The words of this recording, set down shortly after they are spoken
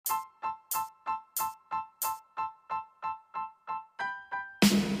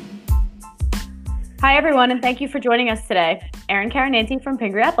Hi, everyone, and thank you for joining us today. Erin Carinanti from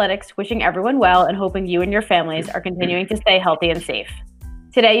Pingree Athletics, wishing everyone well and hoping you and your families are continuing to stay healthy and safe.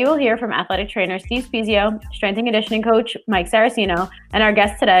 Today, you will hear from athletic trainer Steve Spezio, strength and conditioning coach Mike Saracino, and our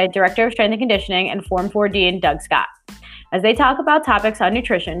guest today, Director of Strength and Conditioning and Form 4 Dean Doug Scott, as they talk about topics on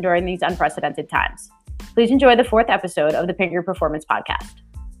nutrition during these unprecedented times. Please enjoy the fourth episode of the Pingree Performance Podcast.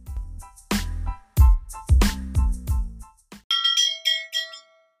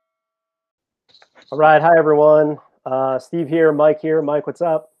 All right. Hi, everyone. Steve here, Mike here. Mike, what's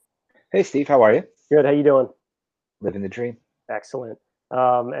up? Hey, Steve. How are you? Good. How you doing? Living the dream. Excellent.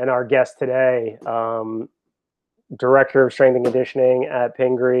 And our guest today, Director of Strength and Conditioning at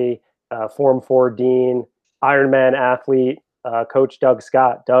Pingree, Form 4 Dean, Ironman athlete, Coach Doug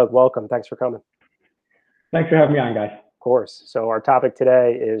Scott. Doug, welcome. Thanks for coming. Thanks for having me on, guys. Of course. So our topic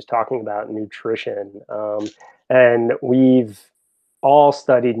today is talking about nutrition. And we've all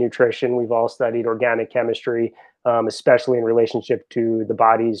studied nutrition. We've all studied organic chemistry, especially in relationship to the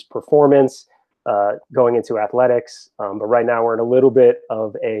body's performance going into athletics. But right now we're in a little bit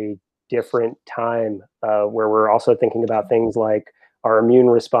of a different time where we're also thinking about things like our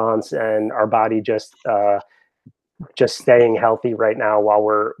immune response and our body just staying healthy right now while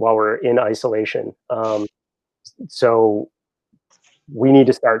we're in isolation. So we need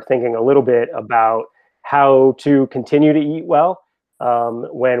to start thinking a little bit about how to continue to eat well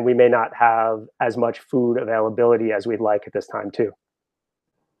when we may not have as much food availability as we'd like at this time too.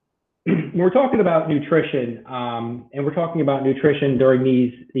 We're talking about nutrition, and we're talking about nutrition during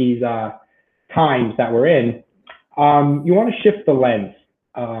these times that we're in. You want to shift the lens.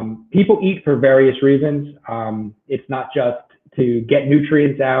 People eat for various reasons. It's not just to get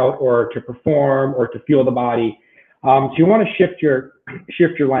nutrients out or to perform or to fuel the body. So you want to shift your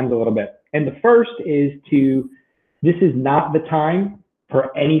lens a little bit. And the first is this is not the time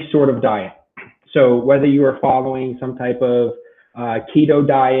for any sort of diet. So whether you are following some type of keto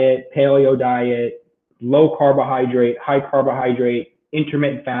diet, paleo diet, low carbohydrate, high carbohydrate,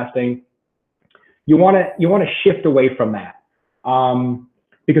 intermittent fasting, you want to shift away from that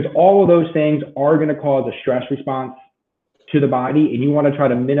because all of those things are going to cause a stress response to the body, and you want to try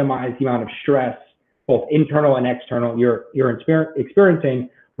to minimize the amount of stress, both internal and external, you're experiencing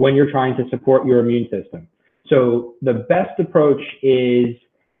when you're trying to support your immune system. So the best approach is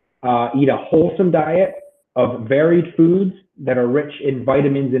eat a wholesome diet of varied foods that are rich in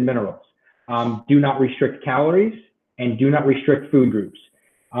vitamins and minerals. Do not restrict calories and do not restrict food groups.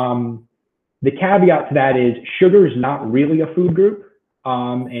 The caveat to that is sugar is not really a food group,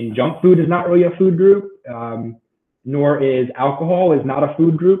 and junk food is not really a food group, nor is alcohol is not a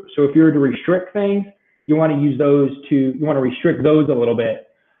food group. So if you're to restrict things, you want to restrict those a little bit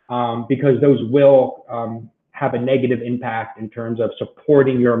because those will have a negative impact in terms of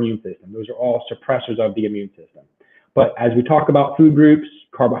supporting your immune system. Those are all suppressors of the immune system. But as we talk about food groups,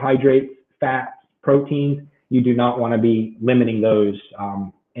 carbohydrates, fats, proteins, you do not want to be limiting those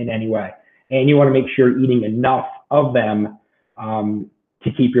in any way. And you want to make sure you're eating enough of them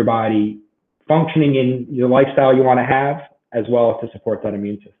to keep your body functioning in your lifestyle you want to have, as well as to support that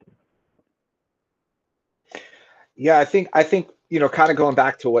immune system. Yeah, I think kind of going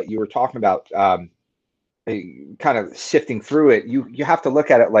back to what you were talking about, kind of sifting through it, you have to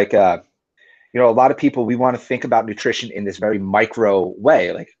look at it like a lot of people, we want to think about nutrition in this very micro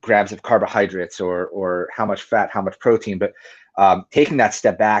way, like grams of carbohydrates or how much fat, how much protein. But taking that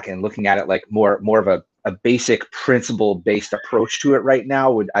step back and looking at it like more of a basic principle-based approach to it right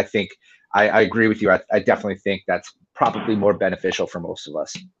now I agree with you. I definitely think that's probably more beneficial for most of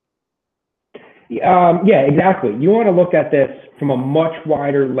us. Yeah, exactly. You want to look at this from a much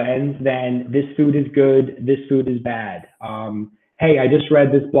wider lens than this food is good, this food is bad. Hey, I just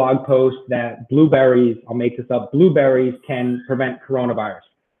read this blog post that blueberries, I'll make this up, blueberries can prevent coronavirus.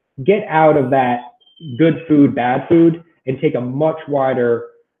 Get out of that good food, bad food, and take a much wider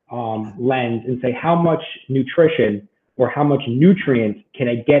lens and say how much nutrition or how much nutrients can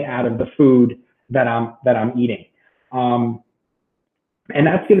I get out of the food that I'm eating. And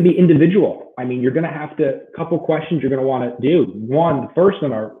that's going to be individual. I mean, you're going to have a couple questions you're going to want to do. One, the first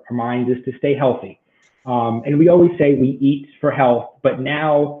on our mind is to stay healthy. And we always say we eat for health, but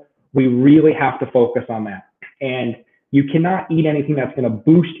now we really have to focus on that. And you cannot eat anything that's going to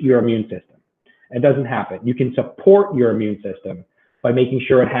boost your immune system. It doesn't happen. You can support your immune system by making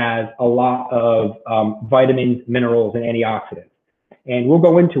sure it has a lot of vitamins, minerals, and antioxidants. And we'll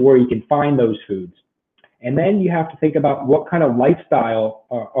go into where you can find those foods. And then you have to think about what kind of lifestyle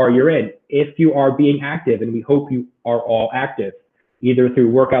are you in. If you are being active, and we hope you are all active, either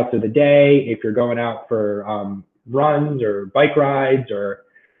through workouts of the day, if you're going out for runs or bike rides or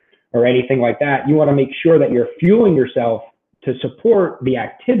or anything like that. You want to make sure that you're fueling yourself to support the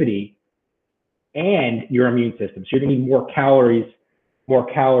activity and your immune system. So you're going to need more calories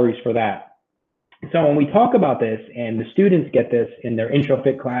for that. So when we talk about this, and the students get this in their intro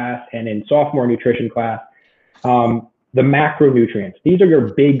fit class and in sophomore nutrition class, the macronutrients, these are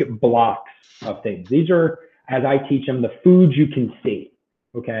your big blocks of things. These are, as I teach them, the foods you can see,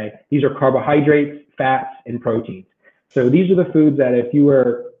 okay? These are carbohydrates, fats, and proteins. So these are the foods that if you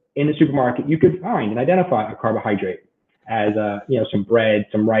were in the supermarket, you could find and identify a carbohydrate as some bread,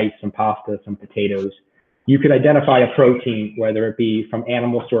 some rice, some pasta, some potatoes. You could identify a protein, whether it be from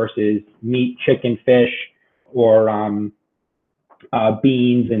animal sources, meat, chicken, fish, or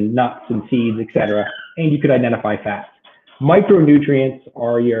beans and nuts and seeds, etc. And you could identify fats. Micronutrients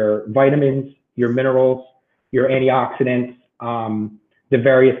are your vitamins, your minerals, your antioxidants, the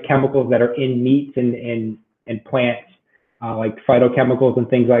various chemicals that are in meats and plants, like phytochemicals and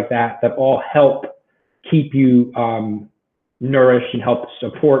things like that, that all help keep you nourished and help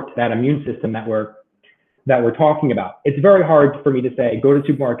support that immune system that we're talking about. It's very hard for me to say, go to the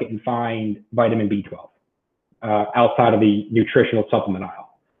supermarket and find vitamin B12 outside of the nutritional supplement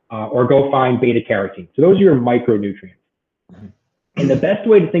aisle, or go find beta carotene. So those are your micronutrients. And the best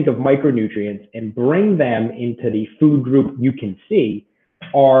way to think of micronutrients and bring them into the food group you can see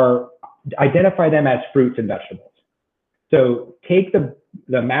are identify them as fruits and vegetables. So take the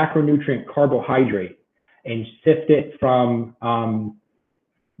macronutrient carbohydrate and sift it from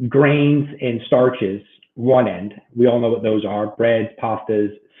grains and starches, one end. We all know what those are: breads,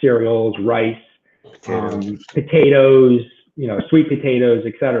 pastas, cereals, rice, potatoes, sweet potatoes,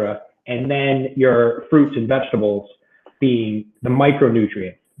 etc. And then your fruits and vegetables being the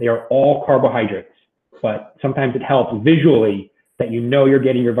micronutrients. They are all carbohydrates, but sometimes it helps visually that you're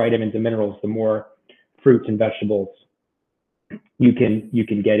getting your vitamins and minerals the more fruits and vegetables you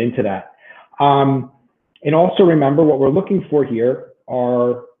can get into that. And also remember, what we're looking for here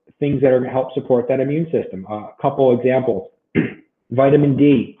are things that are going to help support that immune system. A couple examples. Vitamin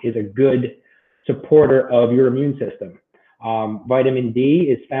D is a good supporter of your immune system. Vitamin D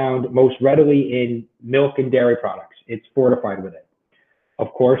is found most readily in milk and dairy products. It's fortified with it.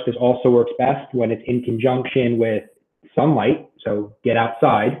 Of course, this also works best when it's in conjunction with sunlight, so get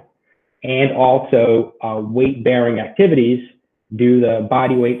outside, and also weight-bearing activities. Do the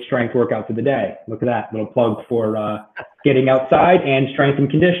body weight strength workouts of the day. Look at that little plug for getting outside and strength and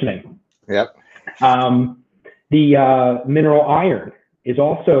conditioning. Yep. The mineral iron is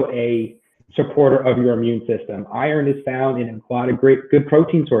also a supporter of your immune system. Iron is found in a lot of good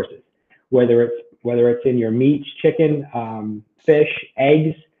protein sources, whether it's in your meats, chicken, fish,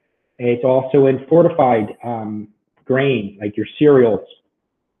 eggs. It's also in fortified grains like your cereals,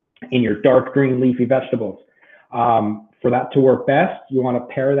 in your dark green leafy vegetables. For that to work best, you want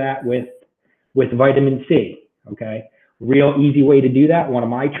to pair that with vitamin C, okay? Real easy way to do that, one of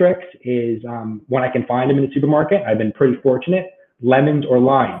my tricks is when I can find them in the supermarket, I've been pretty fortunate, lemons or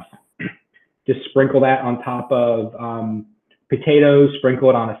limes. Just sprinkle that on top of potatoes, sprinkle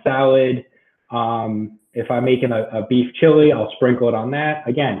it on a salad. If I'm making a beef chili, I'll sprinkle it on that.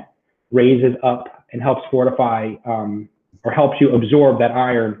 Again, raises up and helps fortify or helps you absorb that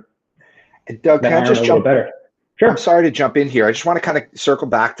iron. And Doug, can I just jump better? Sure. I'm sorry to jump in here. I just want to kind of circle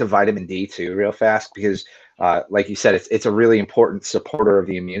back to vitamin D too, real fast, because like you said, it's a really important supporter of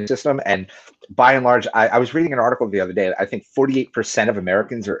the immune system. And by and large, I was reading an article the other day. I think 48% of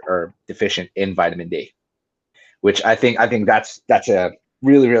Americans are deficient in vitamin D, which I think that's a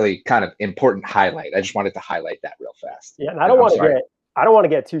really, really kind of important highlight. I just wanted to highlight that real fast. Yeah, and I don't want to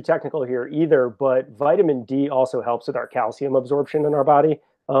get too technical here either, but vitamin D also helps with our calcium absorption in our body.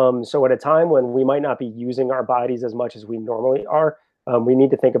 So at a time when we might not be using our bodies as much as we normally are, we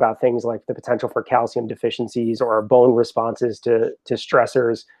need to think about things like the potential for calcium deficiencies or our bone responses to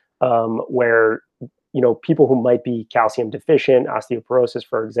stressors, where people who might be calcium deficient, osteoporosis,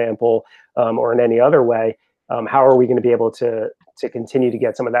 for example, or in any other way, how are we going to be able to continue to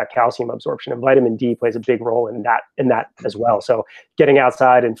get some of that calcium absorption? And vitamin D plays a big role in that as well. So getting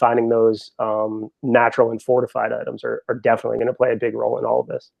outside and finding those natural and fortified items are definitely going to play a big role in all of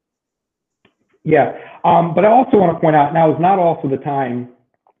this. Yeah, but I also want to point out, now is not also the time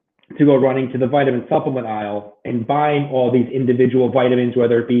to go running to the vitamin supplement aisle and buying all these individual vitamins,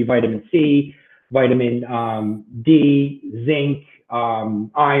 whether it be vitamin C, vitamin D, zinc,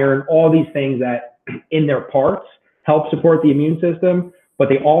 iron, all these things that in their parts help support the immune system, but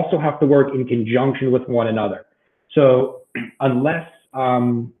they also have to work in conjunction with one another. So unless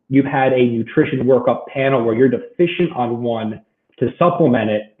you've had a nutrition workup panel where you're deficient on one to supplement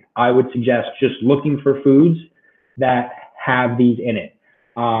it, I would suggest just looking for foods that have these in it.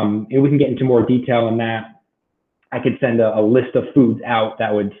 And we can get into more detail on that. I could send a list of foods out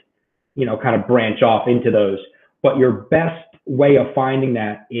that would, kind of branch off into those. But your best way of finding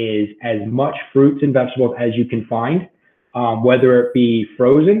that is as much fruits and vegetables as you can find, whether it be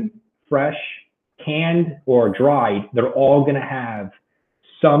frozen, fresh, canned, or dried. They're all going to have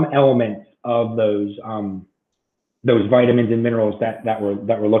some elements of those vitamins and minerals that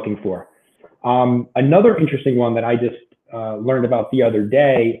we're looking for. Another interesting one that I just learned about the other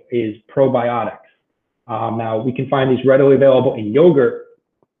day is probiotics. Now we can find these readily available in yogurt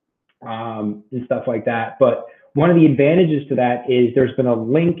and stuff like that. But one of the advantages to that is there's been a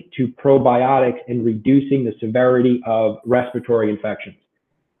link to probiotics in reducing the severity of respiratory infections.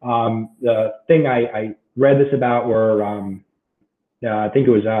 The thing I read this about were, I think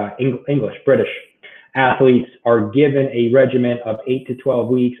it was British athletes are given a regimen of 8 to 12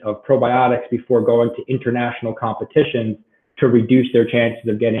 weeks of probiotics before going to international competitions to reduce their chances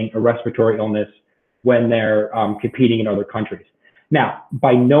of getting a respiratory illness when they're competing in other countries. Now,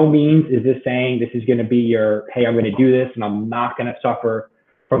 by no means is this saying this is going to be your, hey, I'm going to do this and I'm not going to suffer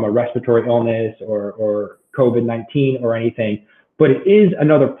from a respiratory illness or COVID-19 or anything. But it is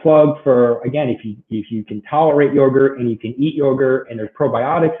another plug for, again, if you can tolerate yogurt and you can eat yogurt and there's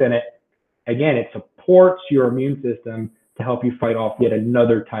probiotics in it, again, it supports your immune system to help you fight off yet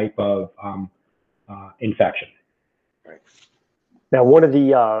another type of infection. Right. Now, one of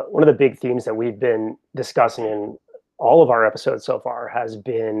the big themes that we've been discussing in all of our episodes so far has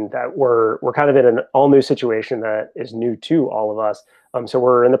been that we're kind of in an all new situation that is new to all of us. So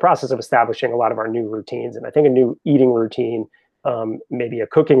we're in the process of establishing a lot of our new routines, and I think a new eating routine, maybe a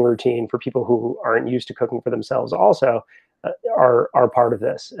cooking routine for people who aren't used to cooking for themselves also are part of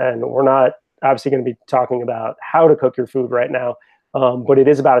this. And we're not obviously going to be talking about how to cook your food right now, but it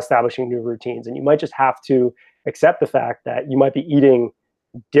is about establishing new routines. And you might just have to accept the fact that you might be eating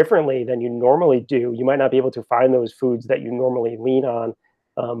differently than you normally do. You might not be able to find those foods that you normally lean on,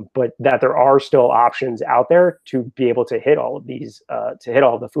 but that there are still options out there to be able to hit all of these, to hit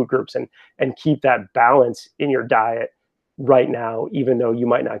all of the food groups and keep that balance in your diet right now, even though you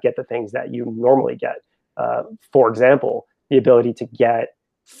might not get the things that you normally get. For example, the ability to get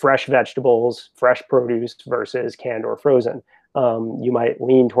fresh vegetables, fresh produce versus canned or frozen. You might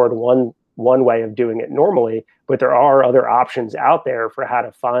lean toward one way of doing it normally, but there are other options out there for how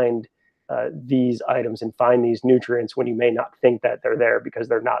to find these items and find these nutrients when you may not think that they're there because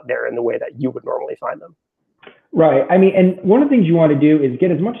they're not there in the way that you would normally find them. Right. I mean, and one of the things you want to do is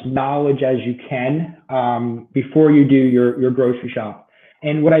get as much knowledge as you can before you do your grocery shop.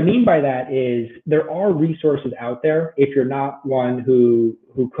 And what I mean by that is there are resources out there if you're not one who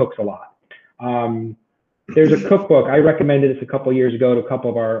cooks a lot. There's a cookbook. I recommended this a couple of years ago to a couple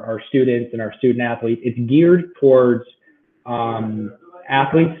of our students and our student athletes. It's geared towards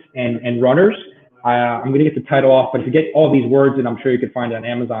athletes and runners. I'm going to get the title off, but if you get all these words, and I'm sure you can find it on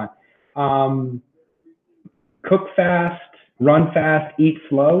Amazon. Cook Fast, Run Fast, Eat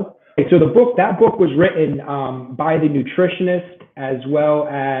Slow. So that book was written by the nutritionist as well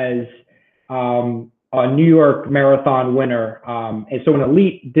as a New York marathon winner, and so an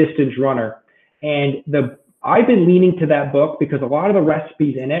elite distance runner. And I've been leaning to that book because a lot of the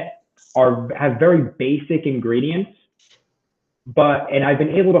recipes in it have very basic ingredients, and I've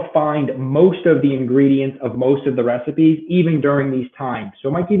been able to find most of the ingredients of most of the recipes even during these times. So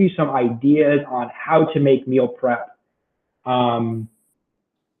it might give you some ideas on how to make meal prep, and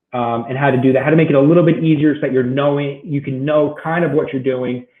how to do that, how to make it a little bit easier so that you can know kind of what you're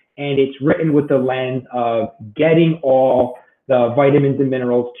doing. And it's written with the lens of getting all the vitamins and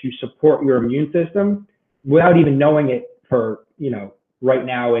minerals to support your immune system without even knowing it for, right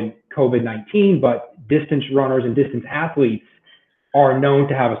now in COVID-19, but distance runners and distance athletes are known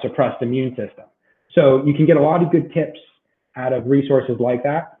to have a suppressed immune system. So you can get a lot of good tips out of resources like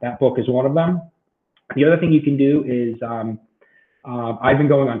that. That book is one of them. The other thing you can do is, I've been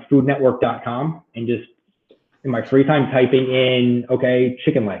going on foodnetwork.com and just in my free time typing in,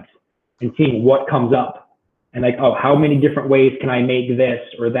 chicken legs and seeing what comes up and how many different ways can I make this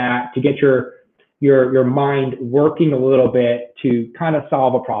or that to get your mind working a little bit to kind of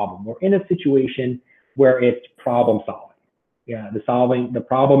solve a problem. We're in a situation where it's problem solving. Yeah, the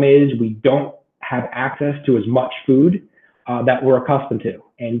problem is we don't have access to as much food that we're accustomed to.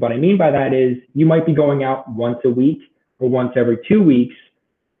 And what I mean by that is you might be going out once a week or once every 2 weeks,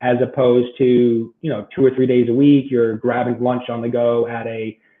 as opposed to, 2 or 3 days a week, you're grabbing lunch on the go at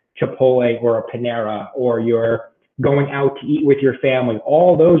a Chipotle or a Panera, or you're going out to eat with your family.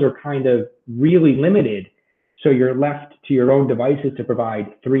 All those are kind of really limited. So you're left to your own devices to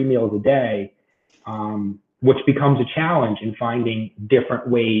provide 3 meals a day. which becomes a challenge in finding different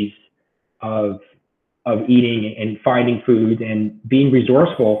ways of eating and finding food, and being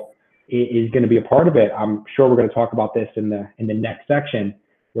resourceful is going to be a part of it. I'm sure we're going to talk about this in the next section,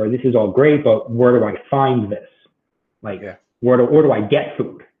 where this is all great, but where do I find this? Like, where do I get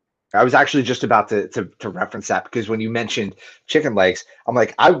food? I was actually just about to reference that, because when you mentioned chicken legs, I'm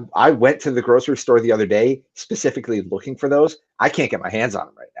like, I went to the grocery store the other day specifically looking for those. I can't get my hands on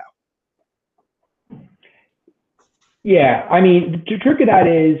them right now. Yeah, I mean, the trick of that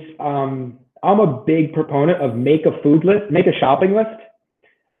is, I'm a big proponent of make a shopping list,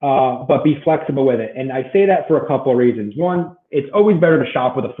 but be flexible with it. And I say that for a couple of reasons. One, it's always better to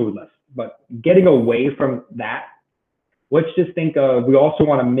shop with a food list, but getting away from that, let's just think of, we also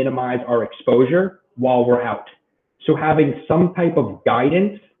want to minimize our exposure while we're out. So having some type of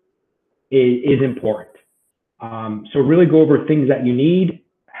guidance is important. So really go over things that you need,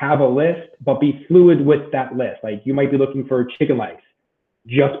 have a list, but be fluid with that list. Like, you might be looking for chicken legs.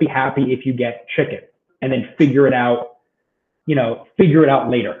 Just be happy if you get chicken, and then figure it out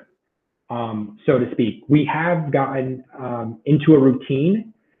later, so to speak. We have gotten into a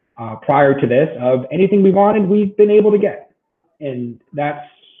routine prior to this of anything we wanted, we've been able to get. And that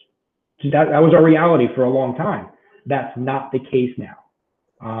was our reality for a long time. That's not the case now.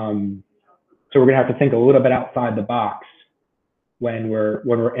 So we're gonna have to think a little bit outside the box when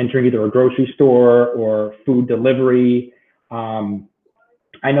we're entering either a grocery store or food delivery.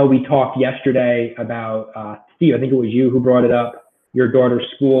 I know we talked yesterday about, Steve, I think it was you who brought it up. Your daughter's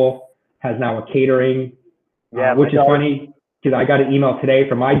school has now a catering, which is funny, because I got an email today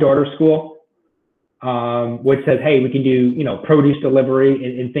from my daughter's school, which says, hey, we can do, produce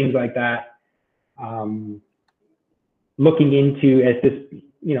delivery and things like that. Looking into, as this,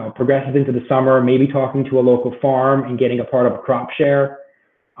 progresses into the summer, maybe talking to a local farm and getting a part of a crop share,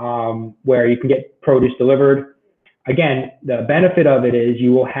 where you can get produce delivered. Again, the benefit of it is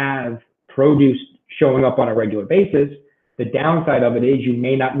you will have produce showing up on a regular basis. The downside of it is you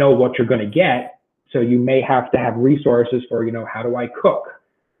may not know what you're going to get. So you may have to have resources for, how do I cook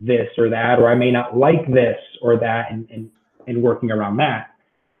this or that, or I may not like this or that, and working around that.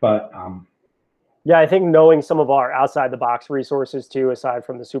 But yeah, I think knowing some of our outside the box resources too, aside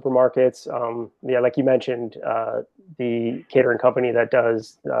from the supermarkets, like you mentioned, the catering company that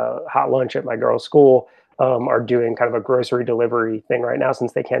does hot lunch at my girls' school are doing kind of a grocery delivery thing right now,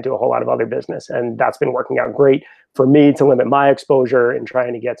 since they can't do a whole lot of other business. And that's been working out great for me to limit my exposure and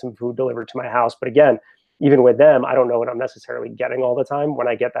trying to get some food delivered to my house. But again, even with them, I don't know what I'm necessarily getting all the time when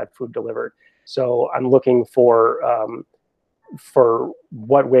I get that food delivered. So I'm looking for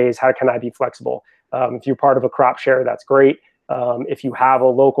what ways, how can I be flexible? If you're part of a crop share, that's great. If you have a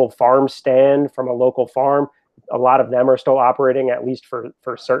local farm stand from a local farm, a lot of them are still operating, at least for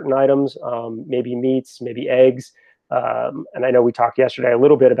certain items, maybe meats, maybe eggs. And I know we talked yesterday a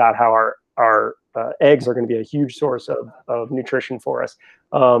little bit about how our eggs are going to be a huge source of nutrition for us,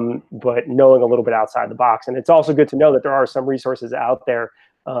 but knowing a little bit outside the box. And it's also good to know that there are some resources out there,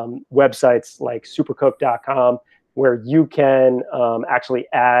 websites like supercook.com, where you can actually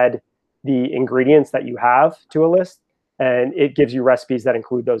add the ingredients that you have to a list, and it gives you recipes that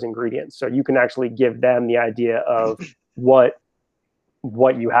include those ingredients. So you can actually give them the idea of what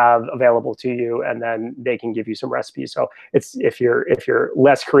you have available to you, and then they can give you some recipes. So it's, if you're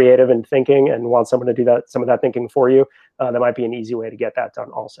less creative in thinking and want someone to do some of that thinking for you, that might be an easy way to get that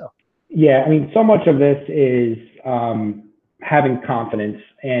done also. Yeah, I mean, so much of this is having confidence,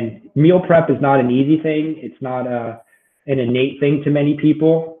 and meal prep is not an easy thing. It's not an innate thing to many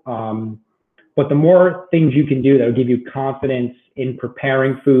people. But the more things you can do that will give you confidence in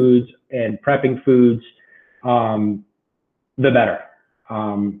preparing foods and prepping foods, the better.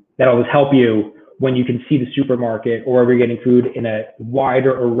 That'll just help you when you can see the supermarket or wherever you're getting food in a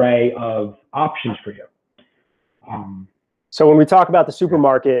wider array of options for you. So when we talk about the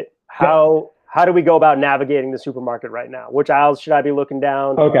supermarket, how do we go about navigating the supermarket right now? Which aisles should I be looking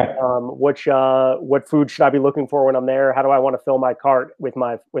down? Okay. What food should I be looking for when I'm there? How do I want to fill my cart with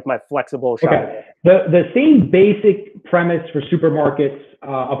my flexible shopping? Okay. The same basic premise for supermarkets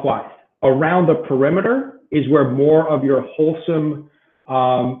applies. Around the perimeter is where more of your wholesome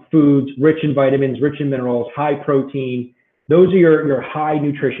foods, rich in vitamins, rich in minerals, high protein, those are your high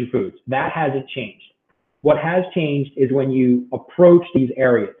nutrition foods. That hasn't changed. What has changed is when you approach these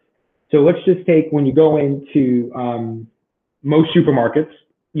areas. So let's just take, when you go into most supermarkets,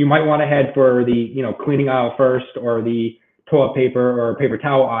 you might want to head for the cleaning aisle first, or the toilet paper or paper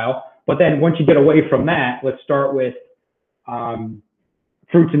towel aisle. But then once you get away from that, let's start with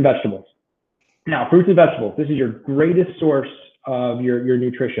fruits and vegetables. Now, fruits and vegetables, this is your greatest source of your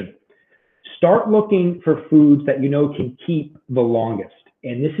nutrition. start looking for foods that you know can keep the longest.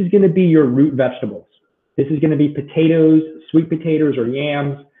 And this is going to be your root vegetables. This is going to be potatoes, sweet potatoes or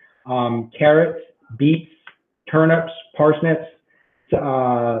yams, carrots, beets, turnips, parsnips,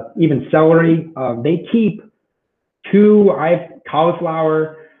 even celery. They keep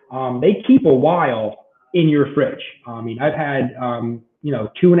cauliflower. They keep a while in your fridge. I mean, I've had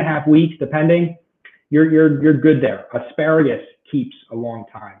 2.5 weeks, depending. You're good there. Asparagus keeps a long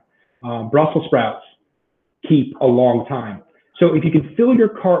time. Brussels sprouts keep a long time. So if you can fill your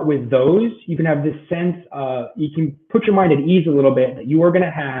cart with those, you can have this sense, you can put your mind at ease a little bit that you are going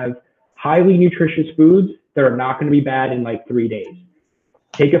to have highly nutritious foods that are not going to be bad in like 3 days.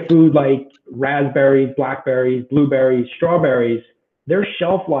 Take a food like raspberries, blackberries, blueberries, strawberries. Their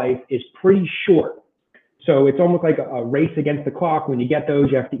shelf life is pretty short. So it's almost like a race against the clock. When you get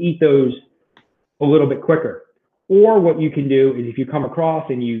those, you have to eat those a little bit quicker. Or what you can do is if you come across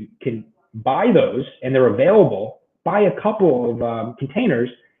and you can buy those and they're available, buy a couple of containers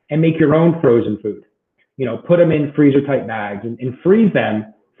and make your own frozen food. Put them in freezer type bags and freeze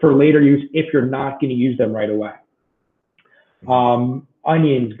them for later use if you're not going to use them right away.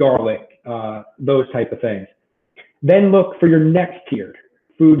 Onions, garlic, those type of things. Then look for your next tiered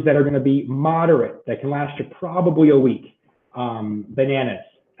foods that are going to be moderate, that can last you probably a week. Bananas,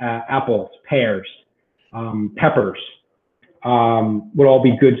 apples, pears, peppers would all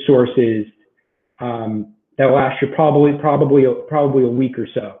be good sources that will last you probably a week or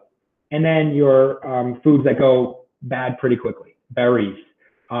so. And then your foods that go bad pretty quickly: berries,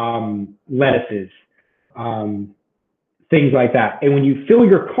 lettuces, things like that. And when you fill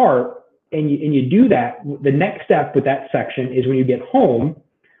your cart and you do that, the next step with that section is when you get home.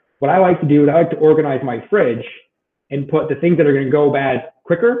 What I like to do is I like to organize my fridge and put the things that are going to go bad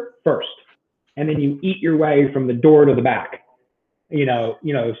quicker first, and then you eat your way from the door to the back, so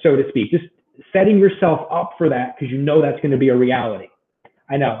to speak. Just setting yourself up for that, because that's going to be a reality.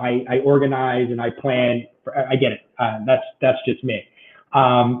 I know I organize and I plan. I get it. That's just me.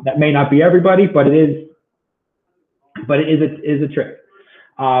 That may not be everybody, but it is a trick.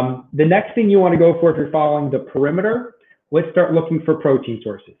 The next thing you want to go for, if you're following the perimeter, let's start looking for protein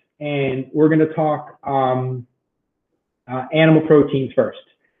sources. And we're going to talk animal proteins first.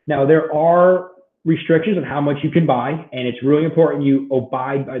 Now, there are restrictions on how much you can buy, and it's really important you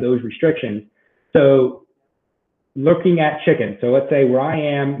abide by those restrictions. So looking at chicken. So let's say where I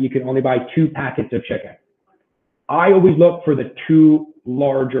am, you can only buy 2 packets of chicken. I always look for the 2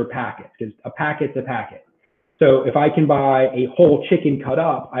 larger packets, because a packet's a packet. So if I can buy a whole chicken cut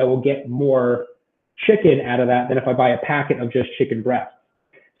up, I will get more chicken out of that than if I buy a packet of just chicken breast.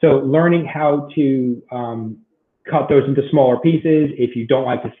 So learning how to cut those into smaller pieces. If you don't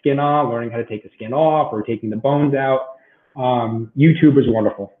like the skin on, learning how to take the skin off or taking the bones out. YouTube is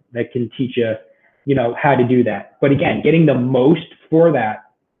wonderful. That can teach you, how to do that. But again, getting the most for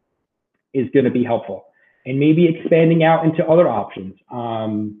that is going to be helpful. And maybe expanding out into other options.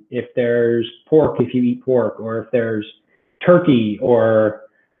 If there's pork, if you eat pork, or if there's turkey or,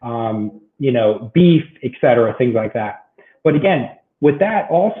 beef, etc., things like that. But again, with that,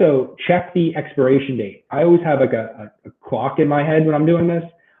 also check the expiration date. I always have like a clock in my head when I'm doing this.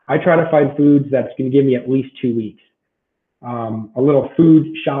 I try to find foods that's going to give me at least 2 weeks. A little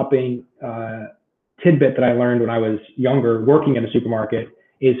food shopping tidbit that I learned when I was younger working in a supermarket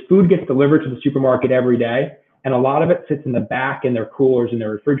is food gets delivered to the supermarket every day, and a lot of it sits in the back in their coolers and their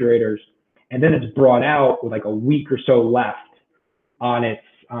refrigerators, and then it's brought out with like a week or so left on its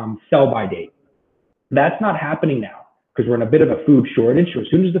sell-by date. That's not happening now because we're in a bit of a food shortage. So as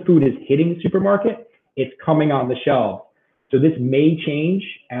soon as the food is hitting the supermarket, it's coming on the shelf. So this may change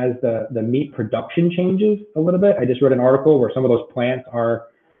as the meat production changes a little bit. I just read an article where some of those plants are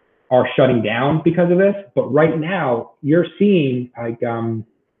shutting down because of this. But right now, you're seeing like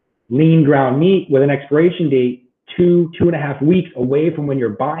lean ground meat with an expiration date 2.5 weeks away from when you're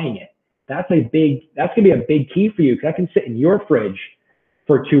buying it. That's gonna be a big key for you, because that can sit in your fridge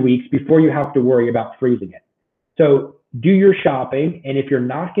for 2 weeks before you have to worry about freezing it. So do your shopping, and if you're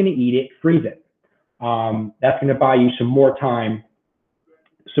not going to eat it, freeze it. That's going to buy you some more time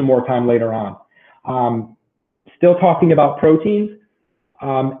later on. Still talking about proteins,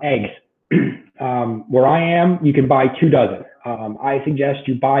 eggs. Where I am, you can buy 2 dozen. I suggest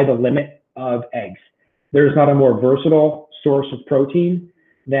you buy the limit of eggs. There's not a more versatile source of protein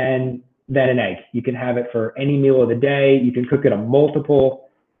than an egg. You can have it for any meal of the day. You can cook it in multiple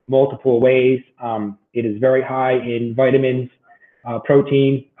ways. It is very high in vitamins,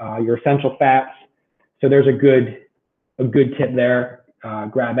 protein, your essential fats. So there's a good tip there.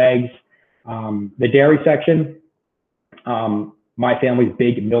 Grab eggs. The dairy section. My family's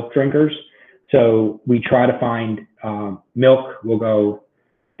big milk drinkers. So we try to find milk. We'll go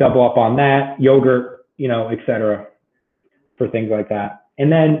double up on that, yogurt, et cetera, for things like that.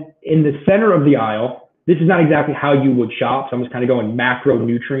 And then in the center of the aisle, this is not exactly how you would shop. So I'm just kind of going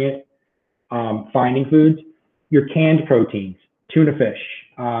macronutrient finding foods. Your canned proteins, tuna fish.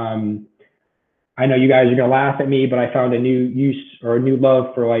 I know you guys are gonna laugh at me, but I found a new use or a new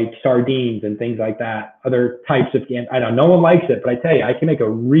love for like sardines and things like that. Other types of canned. I know no one likes it, but I tell you, I can make a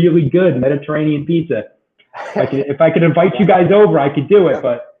really good Mediterranean pizza. If I could invite you guys over, I could do it.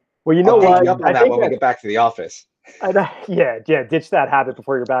 But well, you know what? I'll take you up on that when we get back to the office. Yeah, ditch that habit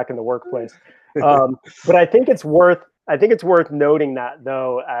before you're back in the workplace. But I think it's worth noting that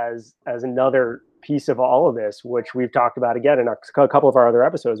though as another piece of all of this, which we've talked about again in a couple of our other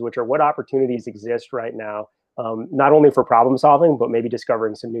episodes, which are what opportunities exist right now, not only for problem solving, but maybe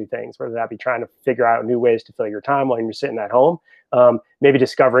discovering some new things, whether that be trying to figure out new ways to fill your time while you're sitting at home, maybe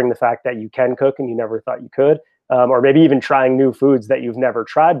discovering the fact that you can cook and you never thought you could, or maybe even trying new foods that you've never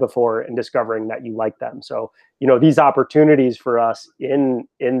tried before and discovering that you like them. So, these opportunities for us in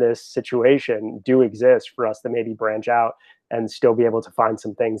this situation do exist for us to maybe branch out and still be able to find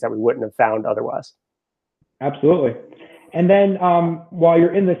some things that we wouldn't have found otherwise. Absolutely. And then while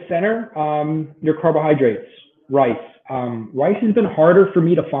you're in the center, your carbohydrates, rice. Rice has been harder for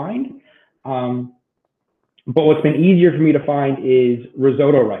me to find, but what's been easier for me to find is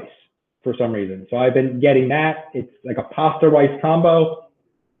risotto rice for some reason. So I've been getting that. It's like a pasta rice combo.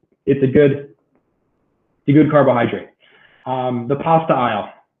 It's a good carbohydrate. The pasta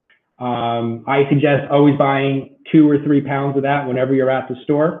aisle. I suggest always buying 2 or 3 pounds of that whenever you're at the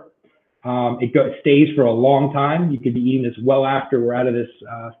store. It stays for a long time. You could be eating this well after we're out of this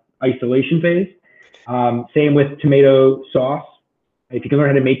isolation phase. Same with tomato sauce. If you can learn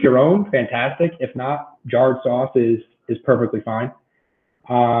how to make your own, fantastic. If not, jarred sauce is perfectly fine.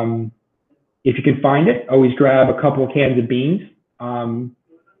 If you can find it, always grab a couple of cans of beans,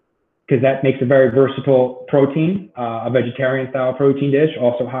 because that makes a very versatile protein, a vegetarian style protein dish,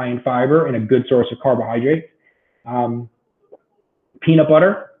 also high in fiber and a good source of carbohydrates. Peanut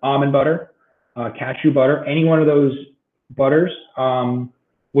butter, almond butter, cashew butter, any one of those butters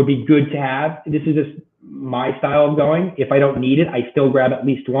would be good to have. This is just my style of going. If I don't need it, I still grab at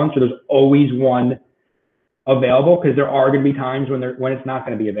least one. So there's always one available, because there are going to be times when it's not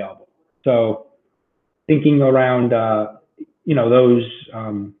going to be available. So thinking around,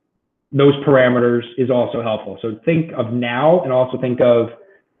 those parameters is also helpful. So think of now and also think of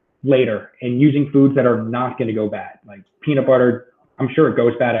later, and using foods that are not going to go bad. Like peanut butter, I'm sure it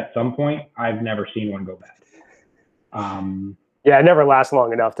goes bad at some point. I've never seen one go bad. Yeah, it never lasts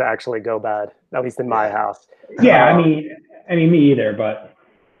long enough to actually go bad, at least in my house. Yeah, I mean, me either, but.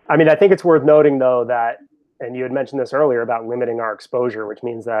 I mean, I think it's worth noting though that, and you had mentioned this earlier about limiting our exposure, which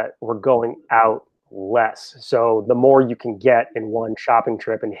means that we're going out less. So the more you can get in one shopping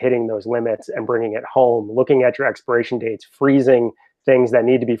trip and hitting those limits and bringing it home, looking at your expiration dates, freezing things that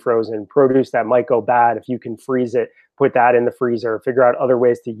need to be frozen, produce that might go bad. If you can freeze it, put that in the freezer, figure out other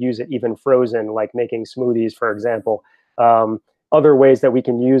ways to use it even frozen, like making smoothies, for example. Other ways that we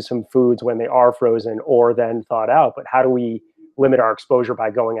can use some foods when they are frozen or then thawed out. But how do we limit our exposure by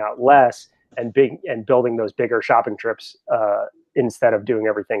going out less and building those bigger shopping trips instead of doing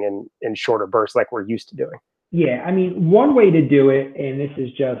everything in shorter bursts like we're used to doing? Yeah, I mean, one way to do it, and this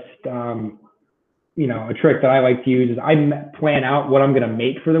is just a trick that I like to use, is I plan out what I'm going to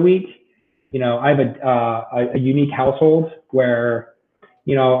make for the week. I have a unique household where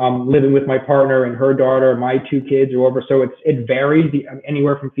I'm living with my partner and her daughter, my 2 kids, or whatever. So it varies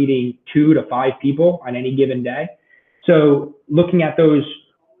anywhere from feeding 2 to 5 people on any given day. So looking at those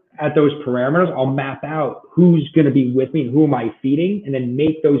parameters, I'll map out who's going to be with me and who am I feeding, and then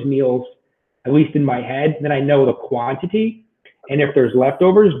make those meals, at least in my head. And then I know the quantity. And if there's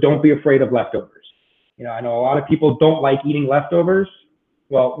leftovers, don't be afraid of leftovers. I know a lot of people don't like eating leftovers.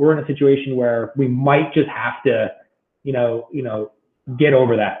 Well, we're in a situation where we might just have to, get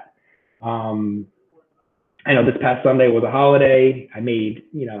over that. I know this past Sunday was a holiday. I made,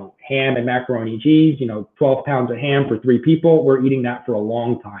 ham and macaroni and cheese, 12 pounds of ham for 3 people. We're eating that for a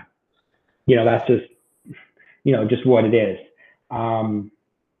long time. That's just, just what it is. So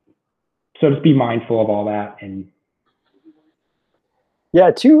just be mindful of all that. And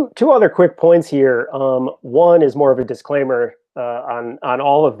yeah, two other quick points here. One is more of a disclaimer on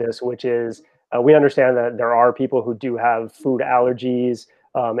all of this, which is we understand that there are people who do have food allergies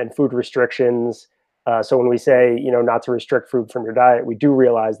and food restrictions. So when we say, not to restrict food from your diet, we do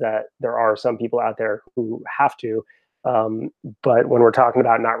realize that there are some people out there who have to. But when we're talking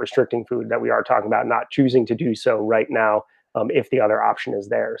about not restricting food, that we are talking about not choosing to do so right now if the other option is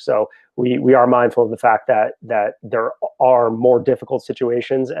there. So we are mindful of the fact that there are more difficult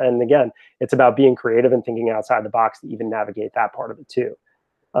situations. And again, it's about being creative and thinking outside the box to even navigate that part of it too.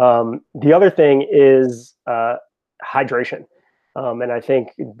 The other thing is hydration. And I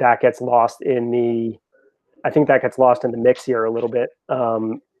think that gets lost in the mix here a little bit.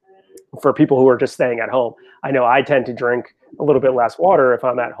 For people who are just staying at home, I know I tend to drink a little bit less water if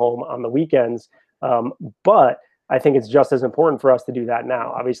I'm at home on the weekends, but I think it's just as important for us to do that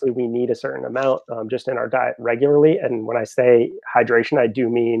now. Obviously, we need a certain amount just in our diet regularly. And when I say hydration, I do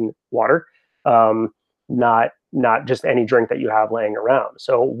mean water, not just any drink that you have laying around.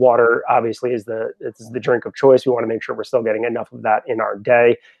 So water obviously is the drink of choice. We want to make sure we're still getting enough of that in our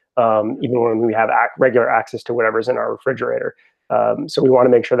day, even when we have regular access to whatever's in our refrigerator. So we want to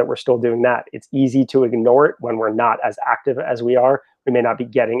make sure that we're still doing that. It's easy to ignore it when we're not as active as we are. We may not be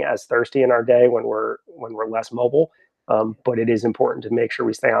getting as thirsty in our day when we're less mobile, but it is important to make sure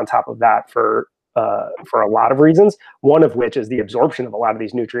we stay on top of that for a lot of reasons. One of which is the absorption of a lot of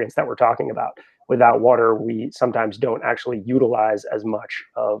these nutrients that we're talking about. Without water, we sometimes don't actually utilize as much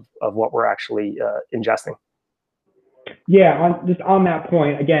of what we're actually ingesting. Yeah, just on that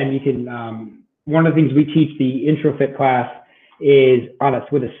point, again, you can. One of the things we teach the Intro Fit class is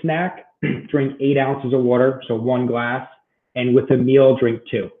with a snack, drink 8 ounces of water, so 1 glass, and with a meal, drink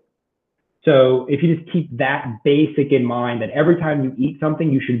 2. So if you just keep that basic in mind, that every time you eat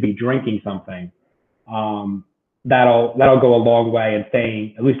something, you should be drinking something, that'll go a long way in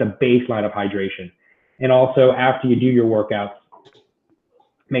staying at least a baseline of hydration. And also after you do your workouts,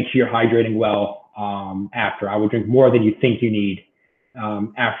 make sure you're hydrating well after. I would drink more than you think you need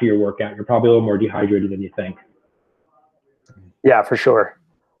after your workout. You're probably a little more dehydrated than you think. Yeah, for sure.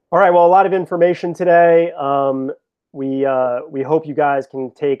 All right. Well, a lot of information today. We hope you guys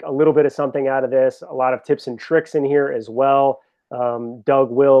can take a little bit of something out of this. A lot of tips and tricks in here as well. Doug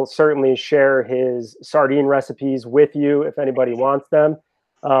will certainly share his sardine recipes with you if anybody wants them.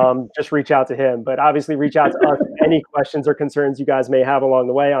 Just reach out to him. But obviously, reach out to us with any questions or concerns you guys may have along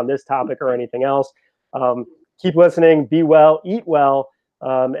the way on this topic or anything else. Keep listening. Be well. Eat well.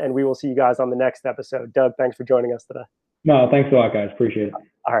 And we will see you guys on the next episode. Doug, thanks for joining us today. No, thanks a lot, guys. Appreciate it.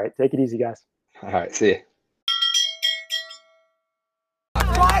 All right. Take it easy, guys. All right. See you.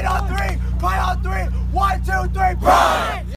 Right on three. 1, 2, 3. Right.